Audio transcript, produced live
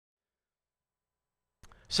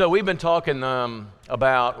So we've been talking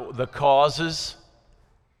about the causes,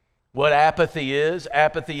 what apathy is.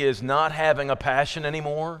 Apathy is not having a passion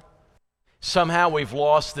anymore. Somehow we've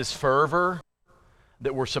lost this fervor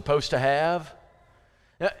that we're supposed to have.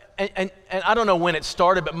 And I don't know when it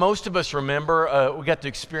started, but most of us remember, we got to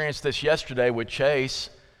experience this yesterday with Chase,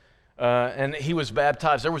 and he was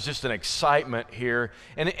baptized. There was just an excitement here.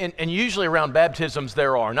 And usually around baptisms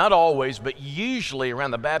there are, not always, but usually around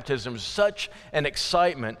the baptisms, such an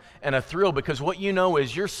excitement and a thrill, because what you know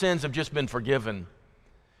is your sins have just been forgiven.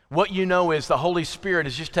 What you know is the Holy Spirit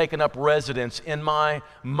has just taken up residence in my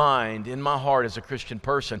mind, in my heart as a Christian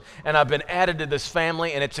person. And I've been added to this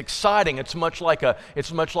family, and it's exciting. It's much like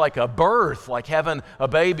a birth, like having a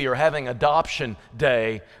baby or having adoption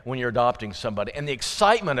day when you're adopting somebody. And the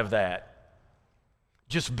excitement of that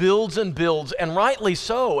just builds and builds, and rightly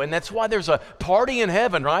so. And that's why there's a party in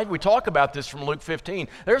heaven, right? We talk about this from Luke 15.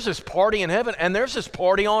 There's this party in heaven, and there's this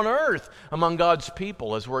party on earth among God's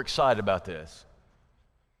people as we're excited about this.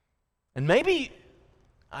 And maybe,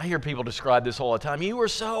 I hear people describe this all the time, you were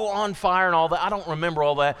so on fire and all that. I don't remember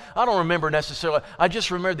all that. I don't remember necessarily. I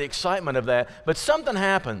just remember the excitement of that. But something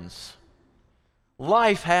happens.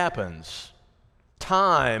 Life happens.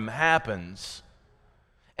 Time happens.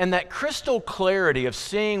 And that crystal clarity of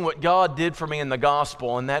seeing what God did for me in the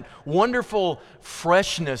gospel, and that wonderful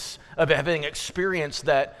freshness of having experienced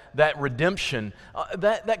that redemption,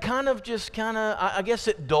 that kind of I guess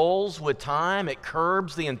it dulls with time. It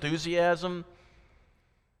curbs the enthusiasm,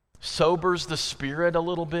 sobers the spirit a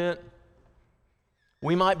little bit.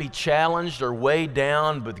 We might be challenged or weighed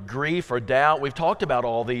down with grief or doubt. We've talked about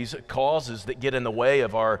all these causes that get in the way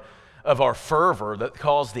of our fervor that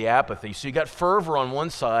cause the apathy. So you got fervor on one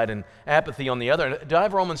side and apathy on the other. Do I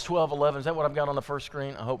have Romans 12:11? Is that what I've got on the first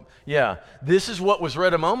screen? I hope. Yeah. This is what was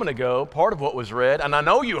read a moment ago, part of what was read, and I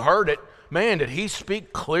know you heard it. Man, did he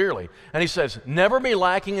speak clearly. And he says, never be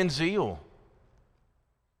lacking in zeal.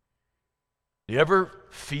 Do you ever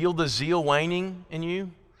feel the zeal waning in you?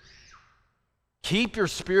 Keep your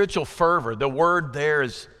spiritual fervor. The word there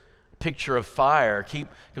is picture of fire.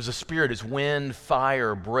 Because the Spirit is wind,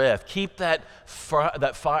 fire, breath. Keep that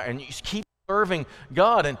fire, and you keep serving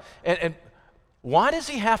God. And why does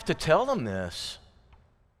he have to tell them this?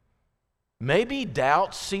 Maybe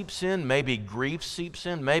doubt seeps in, maybe grief seeps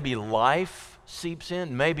in, maybe life seeps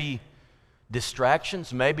in, maybe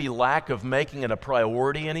distractions, maybe lack of making it a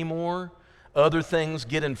priority anymore. Other things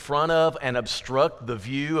get in front of and obstruct the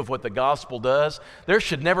view of what the gospel does. There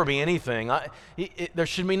should never be anything. There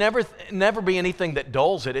should be never be anything that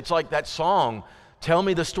dulls it. It's like that song, tell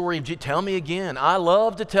me the story of Jesus. Tell me again. I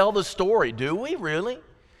love to tell the story. Do we really?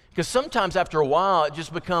 Because sometimes after a while it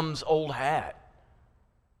just becomes old hat.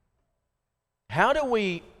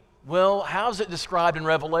 How's it described in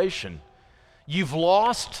Revelation? You've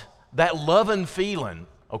lost that loving feeling.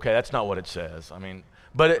 Okay, that's not what it says.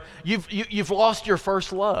 But you've lost your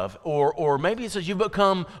first love, or maybe it says you've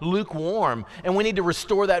become lukewarm, and we need to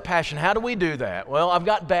restore that passion. How do we do that? Well, I've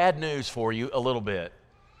got bad news for you a little bit.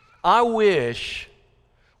 I wish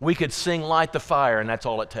we could sing Light the Fire, and that's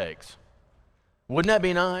all it takes. Wouldn't that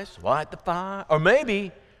be nice? Light the fire. Or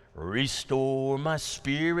maybe, restore my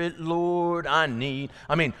spirit, Lord, I need.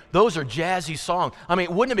 Those are jazzy songs.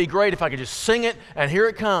 Wouldn't it be great if I could just sing it, and here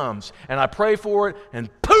it comes, and I pray for it, and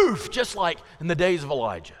poof, just like in the days of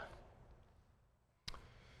Elijah.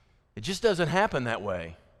 It just doesn't happen that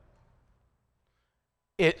way.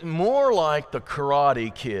 It's more like the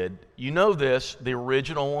Karate Kid. You know this, the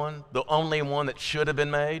original one, the only one that should have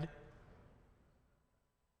been made.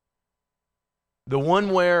 The one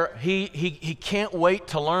where he can't wait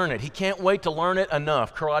to learn it. He can't wait to learn it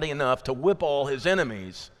enough, karate enough, to whip all his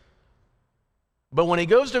enemies. But when he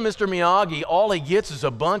goes to Mr. Miyagi, all he gets is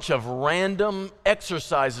a bunch of random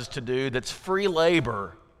exercises to do that's free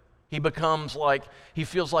labor. He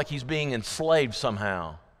feels like he's being enslaved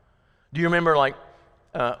somehow. Do you remember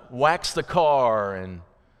wax the car and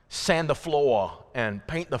sand the floor and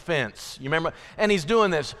paint the fence? You remember? And he's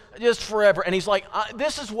doing this just forever. And he's like,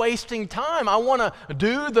 this is wasting time. I want to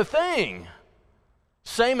do the thing.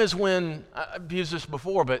 Same as when, I've used this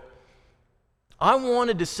before, but I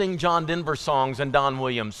wanted to sing John Denver songs and Don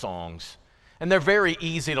Williams songs. And they're very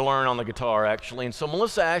easy to learn on the guitar, actually. And so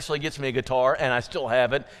Melissa actually gets me a guitar, and I still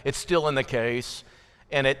have it. It's still in the case.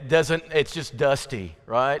 And it's just dusty,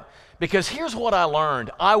 right? Because here's what I learned.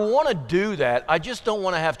 I want to do that. I just don't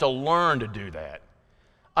want to have to learn to do that.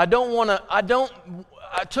 I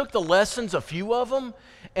took the lessons, a few of them,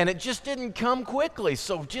 and it just didn't come quickly.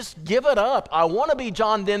 So just give it up. I want to be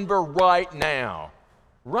John Denver right now.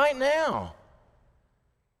 Right now.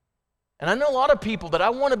 And I know a lot of people that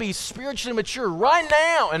I want to be spiritually mature right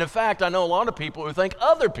now. And in fact, I know a lot of people who think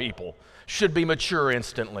other people should be mature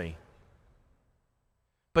instantly.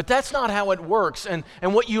 But that's not how it works. And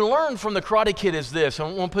what you learn from the Karate Kid is this. I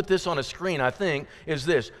won't put this on a screen, I think, is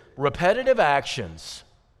this. Repetitive actions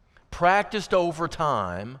practiced over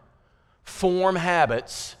time form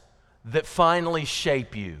habits that finally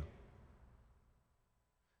shape you.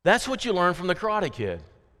 That's what you learn from the Karate Kid.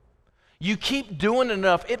 You keep doing it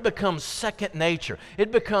enough, it becomes second nature.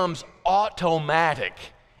 It becomes automatic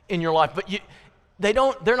in your life. But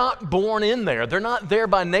they're not born in there. They're not there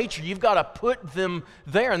by nature. You've got to put them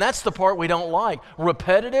there. And that's the part we don't like.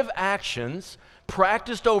 Repetitive actions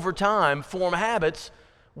practiced over time form habits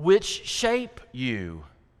which shape you.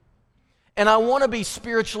 And I want to be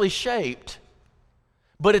spiritually shaped,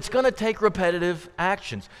 but it's going to take repetitive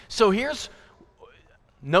actions. So here's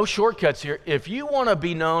no shortcuts here. If you want to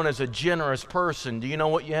be known as a generous person, do you know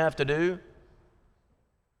what you have to do?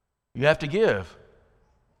 You have to give.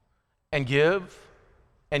 And give,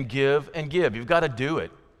 and give, and give. You've got to do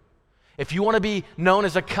it. If you want to be known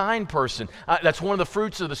as a kind person, that's one of the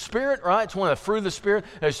fruits of the Spirit, right? It's one of the fruit of the Spirit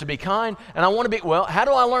is to be kind. And I want to be, well, how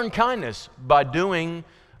do I learn kindness? By doing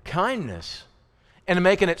kindness. And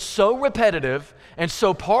making it so repetitive and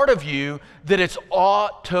so part of you that it's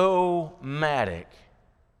automatic.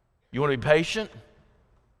 You want to be patient? If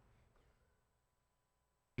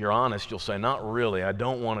you're honest, you'll say, not really. I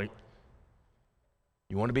don't want to.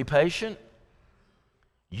 You want to be patient?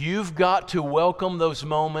 You've got to welcome those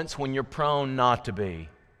moments when you're prone not to be.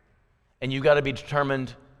 And you've got to be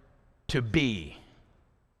determined to be.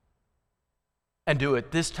 And do it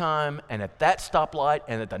this time, and at that stoplight,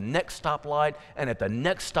 and at the next stoplight, and at the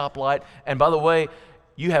next stoplight. And by the way,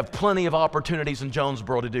 you have plenty of opportunities in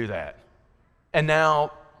Jonesboro to do that. And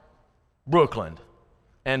now, Brooklyn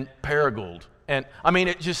and Paragould. And I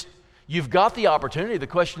mean, you've got the opportunity. The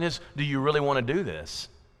question is, do you really want to do this?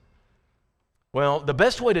 Well, the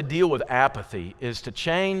best way to deal with apathy is to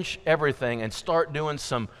change everything and start doing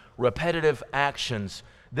some repetitive actions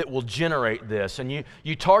that will generate this. And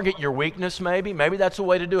you target your weakness maybe that's a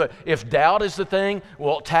way to do it. If doubt is the thing,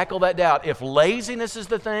 well, tackle that doubt. If laziness is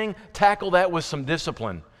the thing, tackle that with some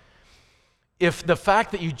discipline. If the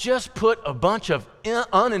fact that you just put a bunch of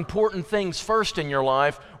unimportant things first in your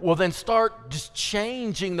life, well, then start just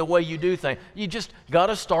changing the way you do things. You just got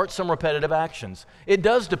to start some repetitive actions. It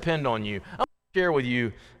does depend on you. I'm going to share with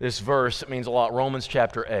you this verse. It means a lot. Romans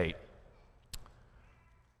chapter 8.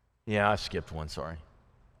 Yeah, I skipped one, sorry.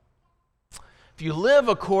 If you live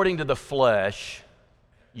according to the flesh,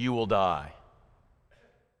 you will die.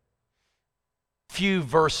 A few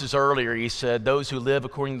verses earlier, he said, those who live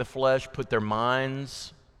according to the flesh put their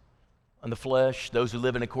minds on the flesh. Those who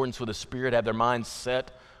live in accordance with the Spirit have their minds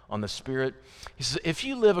set on the Spirit. He says, if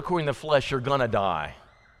you live according to the flesh, you're going to die.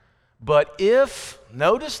 But if,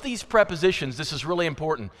 notice these prepositions, this is really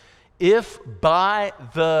important. If by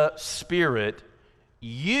the Spirit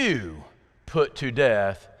you put to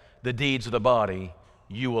death the deeds of the body,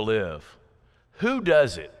 you will live. Who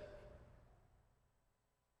does it?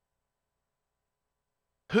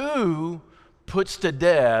 Who puts to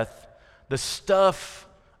death the stuff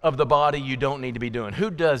of the body you don't need to be doing? Who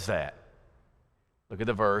does that? Look at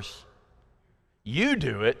the verse. You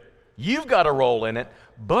do it. You've got a role in it,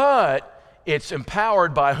 but it's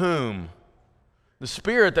empowered by whom? The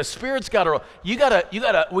Spirit. The Spirit's got a role. We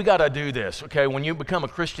got to do this, okay? When you become a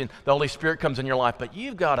Christian, the Holy Spirit comes in your life, but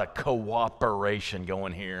you've got a cooperation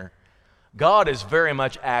going here. God is very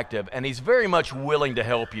much active, and He's very much willing to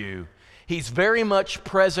help you. He's very much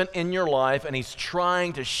present in your life, and He's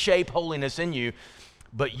trying to shape holiness in you,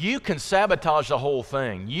 but you can sabotage the whole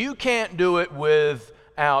thing. You can't do it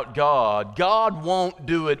without God. God won't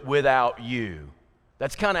do it without you.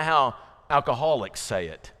 That's kind of how alcoholics say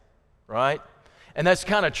it, right? And that's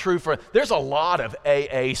kind of true there's a lot of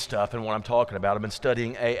AA stuff in what I'm talking about. I've been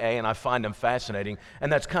studying AA and I find them fascinating.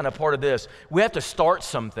 And that's kind of part of this. We have to start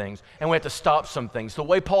some things and we have to stop some things. The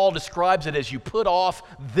way Paul describes it is you put off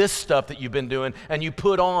this stuff that you've been doing and you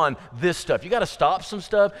put on this stuff. You got to stop some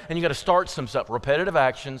stuff and you got to start some stuff. Repetitive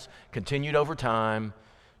actions, continued over time,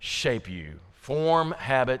 shape you. Form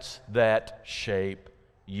habits that shape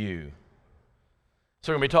you.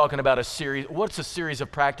 So we're going to be talking about what's a series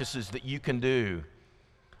of practices that you can do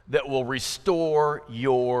that will restore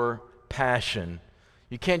your passion.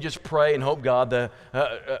 You can't just pray and hope God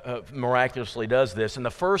miraculously does this. And the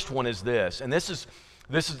first one is this, and this is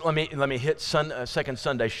let me hit Second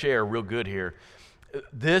Sunday share real good here.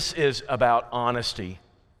 This is about honesty,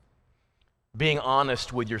 being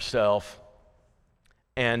honest with yourself,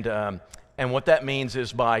 and And what that means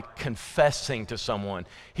is by confessing to someone.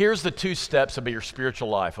 Here's the 2 steps of your spiritual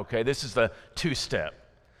life, okay? This is the 2-step.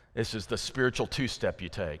 This is the spiritual 2-step you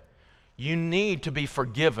take. You need to be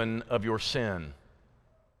forgiven of your sin.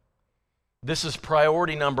 This is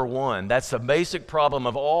priority number 1. That's the basic problem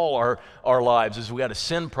of all our lives, is we got a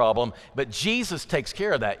sin problem. But Jesus takes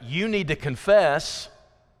care of that. You need to confess,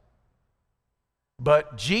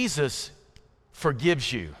 but Jesus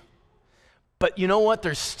forgives you. But you know what?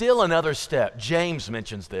 There's still another step. James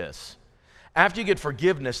mentions this. After you get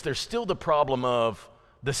forgiveness, there's still the problem of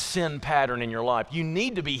the sin pattern in your life. You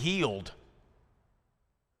need to be healed.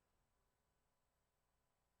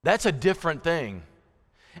 That's a different thing.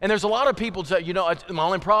 And there's a lot of people say, my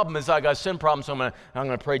only problem is I got a sin problem, so I'm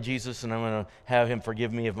going to pray Jesus, and I'm going to have him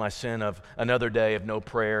forgive me of my sin of another day of no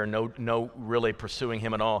prayer, no really pursuing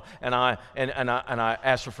him at all. And I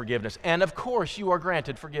ask for forgiveness. And of course, you are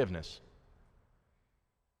granted forgiveness.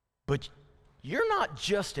 But you're not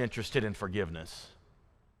just interested in forgiveness.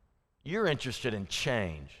 You're interested in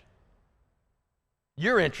change.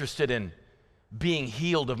 You're interested in being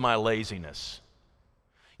healed of my laziness.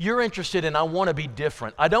 You're interested in, I want to be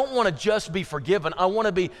different. I don't want to just be forgiven. I want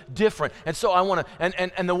to be different. And so I want to,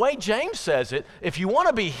 and the way James says it, if you want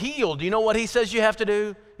to be healed, you know what he says you have to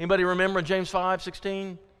do? Anybody remember James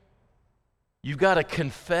 5:16? You've got to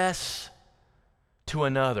confess to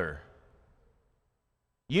another.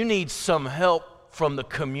 You need some help from the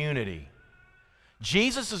community.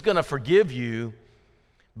 Jesus is going to forgive you,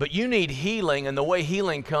 but you need healing, and the way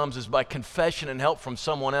healing comes is by confession and help from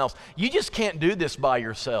someone else. You just can't do this by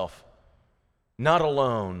yourself, not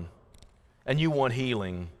alone, and you want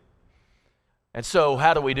healing. And so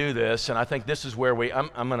how do we do this? And I think this is where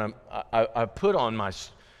I put on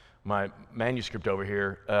my manuscript over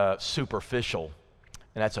here, superficial,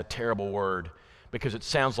 and that's a terrible word, because it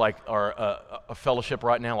sounds like a fellowship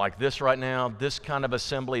right now, like this right now, this kind of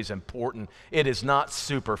assembly is important. It is not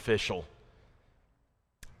superficial,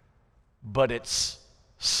 but it's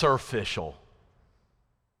surficial.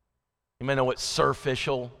 You may know what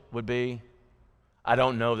surficial would be. I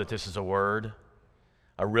don't know that this is a word.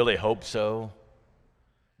 I really hope so,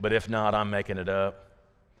 but if not, I'm making it up.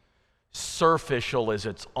 Surficial is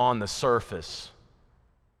it's on the surface.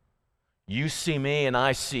 You see me and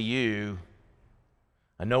I see you.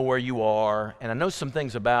 I know where you are, and I know some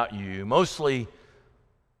things about you, mostly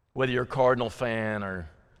whether you're a Cardinal fan or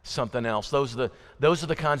something else. Those are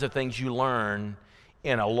the kinds of things you learn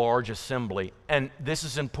in a large assembly. And this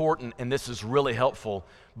is important, and this is really helpful,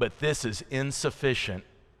 but this is insufficient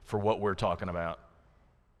for what we're talking about.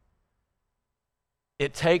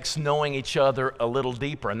 It takes knowing each other a little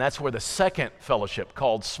deeper, and that's where the second fellowship,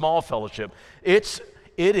 called small fellowship, it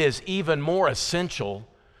is even more essential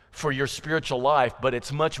for your spiritual life, but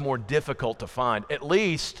it's much more difficult to find. At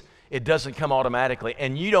least it doesn't come automatically,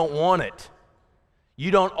 and you don't want it.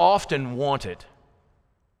 You don't often want it.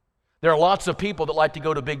 There are lots of people that like to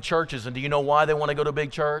go to big churches, and do you know why they want to go to a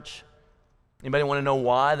big church? Anybody want to know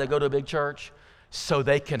why they go to a big church? So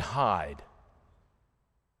they can hide.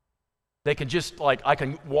 They can just, I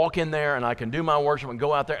can walk in there and I can do my worship and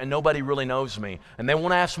go out there and nobody really knows me. And they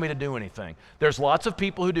won't ask me to do anything. There's lots of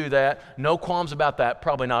people who do that. No qualms about that.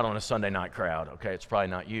 Probably not on a Sunday night crowd, okay? It's probably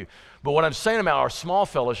not you. But what I'm saying about our small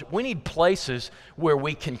fellowship, we need places where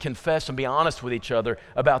we can confess and be honest with each other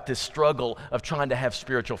about this struggle of trying to have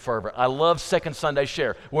spiritual fervor. I love Second Sunday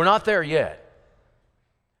Share. We're not there yet.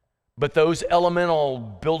 But those elemental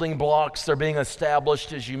building blocks, they're being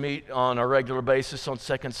established as you meet on a regular basis on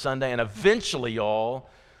Second Sunday. And eventually, y'all,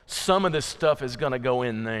 some of this stuff is going to go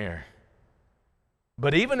in there.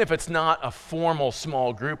 But even if it's not a formal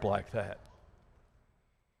small group like that,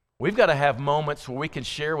 we've got to have moments where we can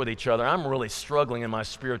share with each other. I'm really struggling in my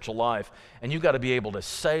spiritual life. And you've got to be able to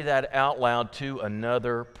say that out loud to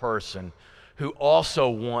another person who also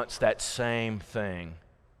wants that same thing.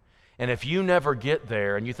 And if you never get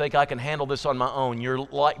there and you think, I can handle this on my own, you're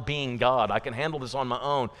like being God. I can handle this on my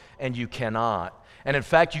own, and you cannot. And in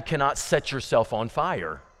fact, you cannot set yourself on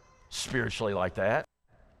fire spiritually like that.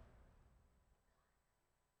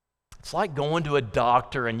 It's like going to a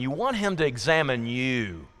doctor and you want him to examine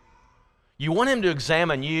you. You want him to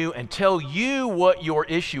examine you and tell you what your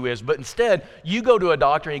issue is, but instead, you go to a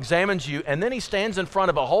doctor, he examines you, and then he stands in front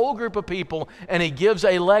of a whole group of people and he gives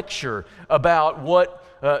a lecture about what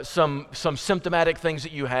some symptomatic things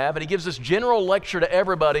that you have, and he gives this general lecture to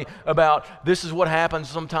everybody about this is what happens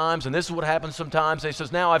sometimes and this is what happens sometimes. And he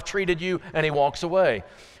says, now I've treated you, and he walks away.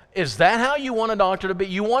 Is that how you want a doctor to be?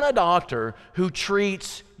 You want a doctor who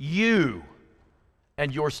treats you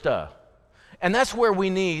and your stuff. And that's where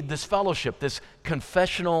we need this fellowship, this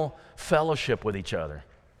confessional fellowship with each other.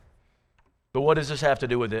 But what does this have to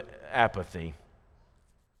do with apathy?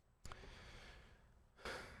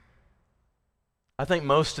 I think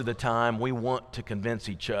most of the time we want to convince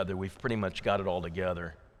each other we've pretty much got it all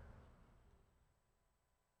together.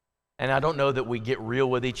 And I don't know that we get real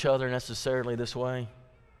with each other necessarily this way.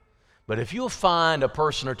 But if you'll find a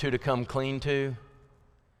person or two to come clean to,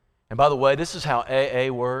 and by the way, this is how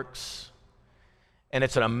AA works, and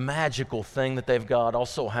it's a magical thing that they've got,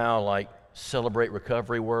 also how like Celebrate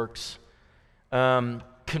Recovery works.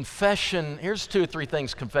 Confession, here's 2 or 3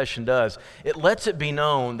 things confession does. It lets it be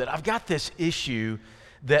known that I've got this issue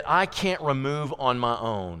that I can't remove on my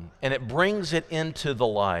own, and it brings it into the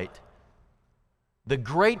light. The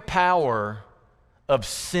great power of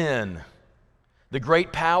sin, the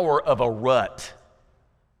great power of a rut,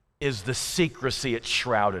 is the secrecy it's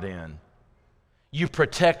shrouded in. You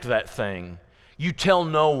protect that thing. You tell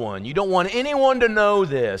no one. You don't want anyone to know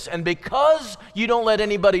this. And because you don't let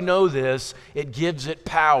anybody know this, it gives it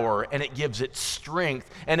power and it gives it strength,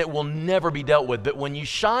 and it will never be dealt with. But when you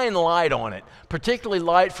shine light on it, particularly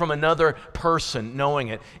light from another person knowing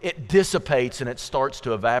it, it dissipates and it starts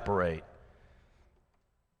to evaporate.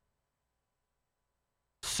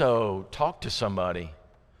 So talk to somebody.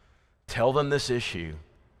 Tell them this issue.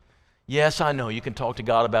 Yes, I know you can talk to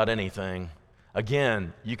God about anything.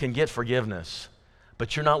 Again, you can get forgiveness,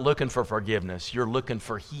 but you're not looking for forgiveness. You're looking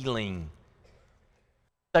for healing.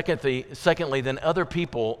 Secondly, then other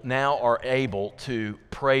people now are able to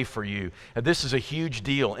pray for you. And this is a huge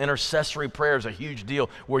deal. Intercessory prayer is a huge deal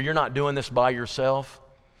where you're not doing this by yourself.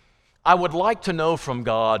 I would like to know from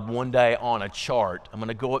God one day on a chart. I'm going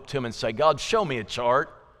to go up to him and say, God, show me a chart.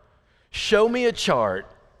 Show me a chart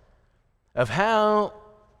of how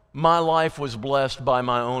my life was blessed by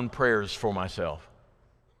my own prayers for myself.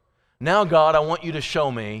 Now, God, I want you to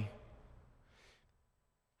show me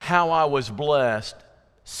how I was blessed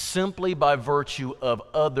simply by virtue of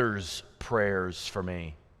others' prayers for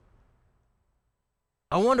me.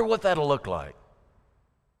 I wonder what that'll look like.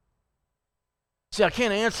 See, I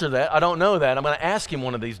can't answer that. I don't know that. I'm going to ask him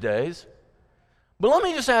one of these days. But let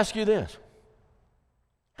me just ask you this.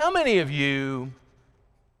 How many of you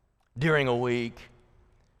during a week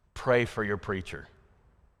pray for your preacher?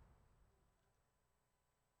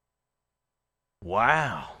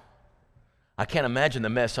 Wow. I can't imagine the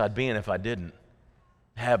mess I'd be in if I didn't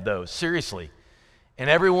have those. Seriously. And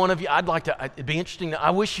every one of you, it'd be interesting. I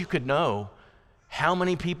wish you could know how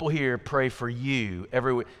many people here pray for you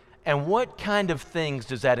every week. And what kind of things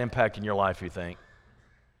does that impact in your life, you think?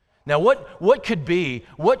 Now, what could be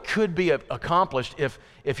accomplished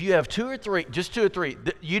if you have 2 or 3, just 2 or 3,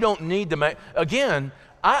 you don't need to make, again,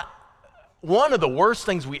 one of the worst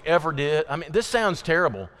things we ever did, I mean, this sounds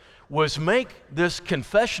terrible, was make this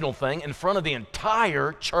confessional thing in front of the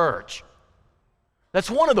entire church.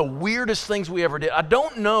 That's one of the weirdest things we ever did. I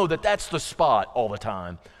don't know that that's the spot all the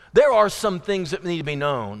time. There are some things that need to be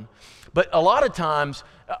known, but a lot of times,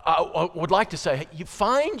 I would like to say, hey, you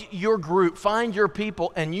find your group, find your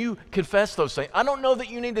people, and you confess those things. I don't know that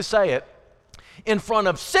you need to say it in front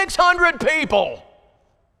of 600 people.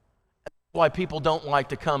 That's why people don't like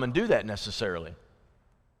to come and do that necessarily.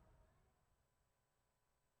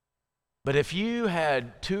 But if you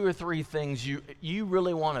had 2 or 3 things you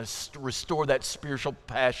really want to restore that spiritual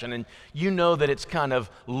passion, and you know that it's kind of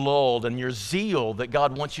lulled, and your zeal that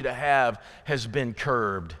God wants you to have has been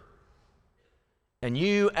curbed, and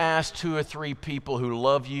you ask 2 or 3 people who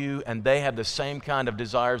love you and they have the same kind of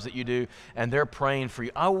desires that you do, and they're praying for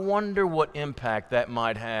you, I wonder what impact that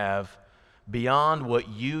might have beyond what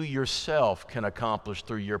you yourself can accomplish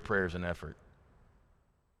through your prayers and effort.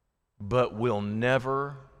 But we'll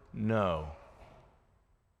never know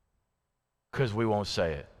because we won't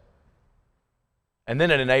say it. And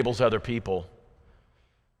then it enables other people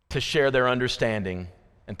to share their understanding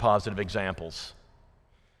and positive examples.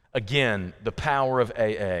 Again, the power of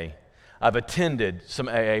AA. I've attended some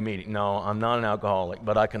AA meetings. No, I'm not an alcoholic,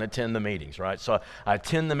 but I can attend the meetings, right? So I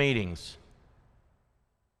attend the meetings.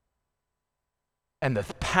 And the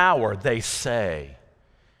power, they say,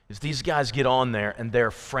 is these guys get on there and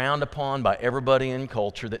they're frowned upon by everybody in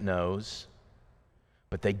culture that knows.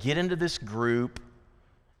 But they get into this group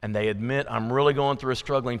and they admit, I'm really going through a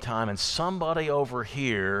struggling time, and somebody over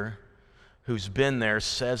here who's been there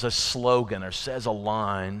says a slogan or says a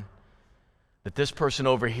line that this person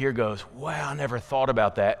over here goes, wow, I never thought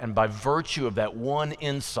about that. And by virtue of that one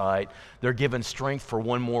insight, they're given strength for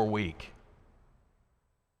one more week.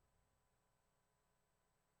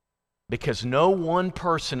 Because no one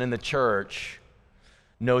person in the church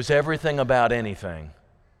knows everything about anything.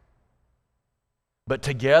 But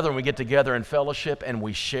together, when we get together in fellowship and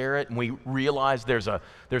we share it and we realize there's a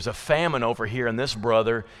famine over here in this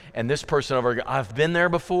brother and this person over here, I've been there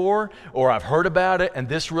before or I've heard about it and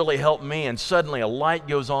this really helped me, and suddenly a light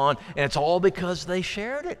goes on, and it's all because they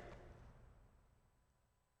shared it.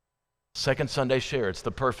 Second Sunday Share, it's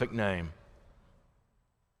the perfect name.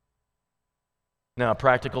 Now,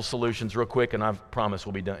 practical solutions real quick, and I promise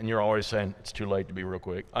we'll be done. And you're always saying, it's too late to be real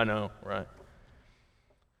quick. I know, right?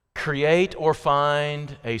 Create or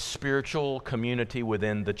find a spiritual community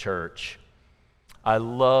within the church. I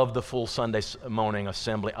love the full Sunday morning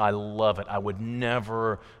assembly. I love it. I would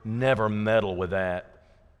never meddle with that.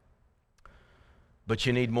 But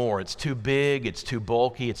you need more. It's too big, it's too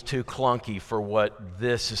bulky, it's too clunky for what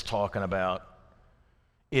this is talking about.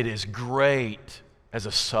 It is great as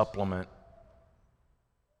a supplement.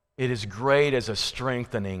 It is great as a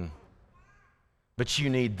strengthening. But you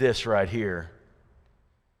need this right here.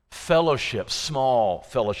 Fellowship, small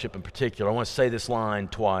fellowship in particular, I want to say this line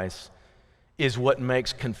twice, is what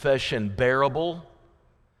makes confession bearable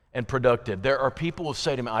and productive. There are people who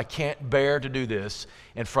say to me, I can't bear to do this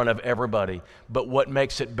in front of everybody, but what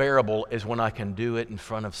makes it bearable is when I can do it in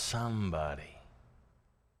front of somebody.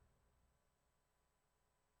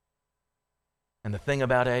 And the thing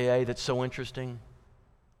about AA that's so interesting,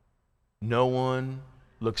 no one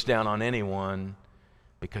looks down on anyone,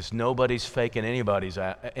 because nobody's faking anybody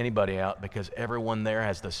out, because everyone there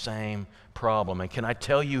has the same problem. And can I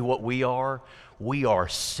tell you what we are? We are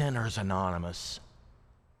sinners anonymous.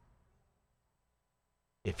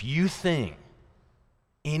 If you think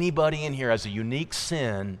anybody in here has a unique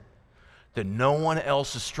sin that no one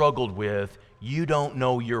else has struggled with, you don't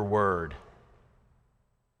know your word.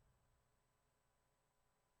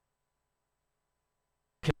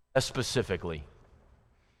 Confess specifically.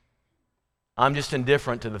 I'm just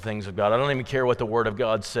indifferent to the things of God. I don't even care what the Word of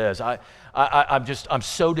God says. I'm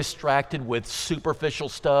so distracted with superficial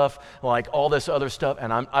stuff, like all this other stuff,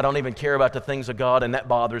 and I don't even care about the things of God, and that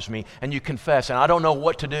bothers me. And you confess, and I don't know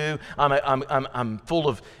what to do. I'm full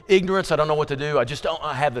of ignorance. I don't know what to do.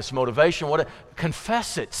 I have this motivation.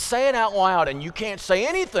 Confess it. Say it out loud, and you can't say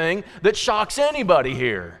anything that shocks anybody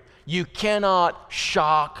here. You cannot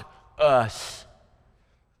shock us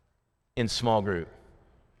in small group.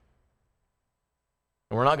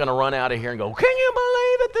 And we're not going to run out of here and go, can you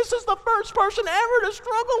believe it? This is the first person ever to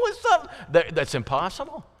struggle with something. That's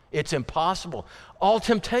impossible. It's impossible. All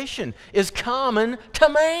temptation is common to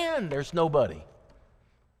man. There's nobody.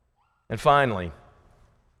 And finally,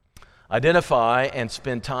 identify and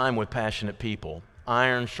spend time with passionate people.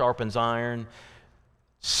 Iron sharpens iron.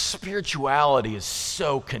 Spirituality is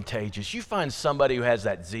so contagious. You find somebody who has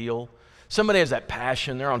that zeal, somebody has that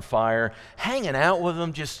passion, they're on fire, hanging out with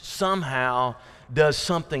them just somehow does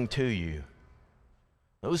something to you.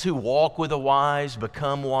 Those who walk with the wise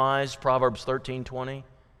become wise, Proverbs 13:20.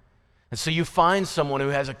 And so you find someone who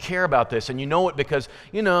has a care about this, and you know it because,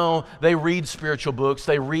 they read spiritual books,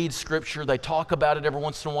 they read Scripture, they talk about it every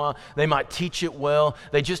once in a while, they might teach it well,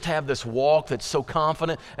 they just have this walk that's so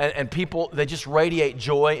confident, and people, they just radiate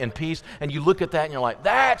joy and peace, and you look at that and you're like,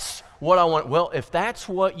 that's what I want. Well, if that's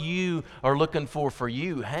what you are looking for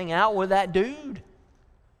you, hang out with that dude.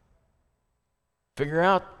 Figure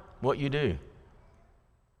out what you do.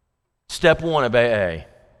 Step 1 of AA.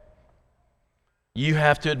 You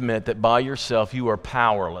have to admit that by yourself you are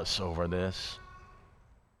powerless over this.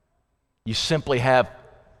 You simply have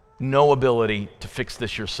no ability to fix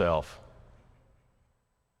this yourself.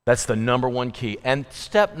 That's the number one key. And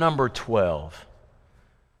step number 12.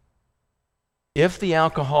 If the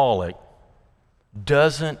alcoholic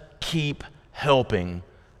doesn't keep helping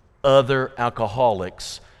other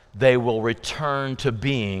alcoholics, they will return to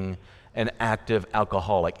being an active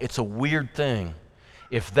alcoholic. It's a weird thing.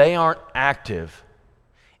 If they aren't active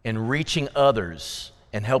in reaching others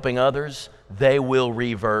and helping others, they will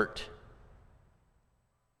revert.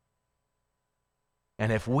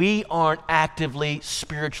 And if we aren't actively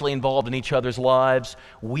spiritually involved in each other's lives,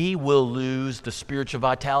 we will lose the spiritual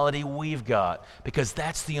vitality we've got, because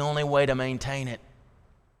that's the only way to maintain it.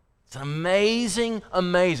 It's amazing.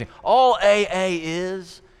 All AA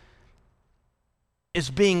is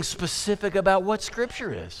being specific about what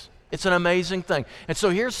Scripture is. It's an amazing thing. And so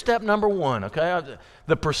here's step number 1, okay?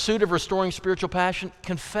 The pursuit of restoring spiritual passion,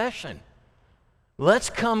 confession. Let's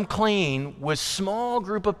come clean with small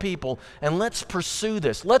group of people and let's pursue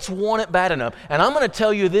this. Let's want it bad enough. And I'm going to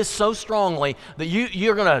tell you this so strongly that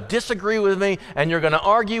you're going to disagree with me and you're going to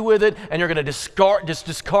argue with it and you're going to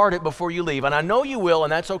discard it before you leave. And I know you will,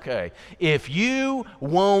 and that's okay. If you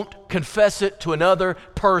won't confess it to another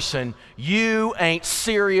person, you ain't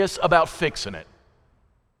serious about fixing it.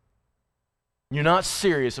 You're not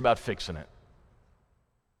serious about fixing it.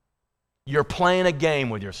 You're playing a game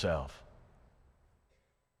with yourself.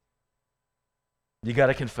 You got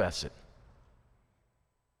to confess it.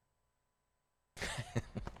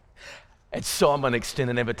 And so I'm going to extend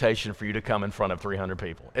an invitation for you to come in front of 300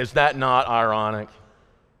 people. Is that not ironic?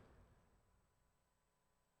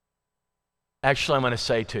 Actually, I'm going to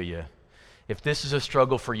say to you, if this is a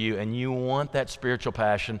struggle for you and you want that spiritual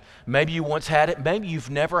passion, maybe you once had it, maybe you've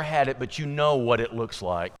never had it, but you know what it looks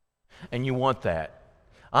like, and you want that.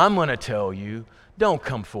 I'm going to tell you, don't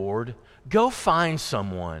come forward. Go find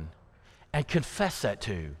someone and confess that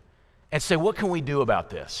to, and say, what can we do about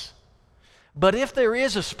this? But if there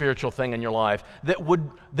is a spiritual thing in your life that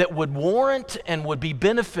would warrant and would be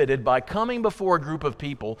benefited by coming before a group of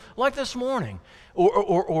people, like this morning,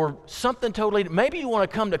 or something totally, maybe you want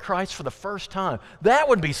to come to Christ for the first time, that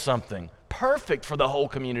would be something perfect for the whole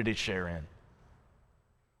community to share in.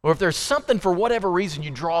 Or if there's something, for whatever reason,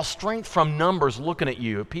 you draw strength from numbers looking at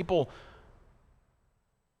you, people,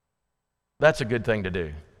 that's a good thing to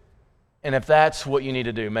do. And if that's what you need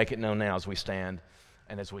to do, make it known now as we stand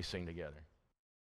and as we sing together.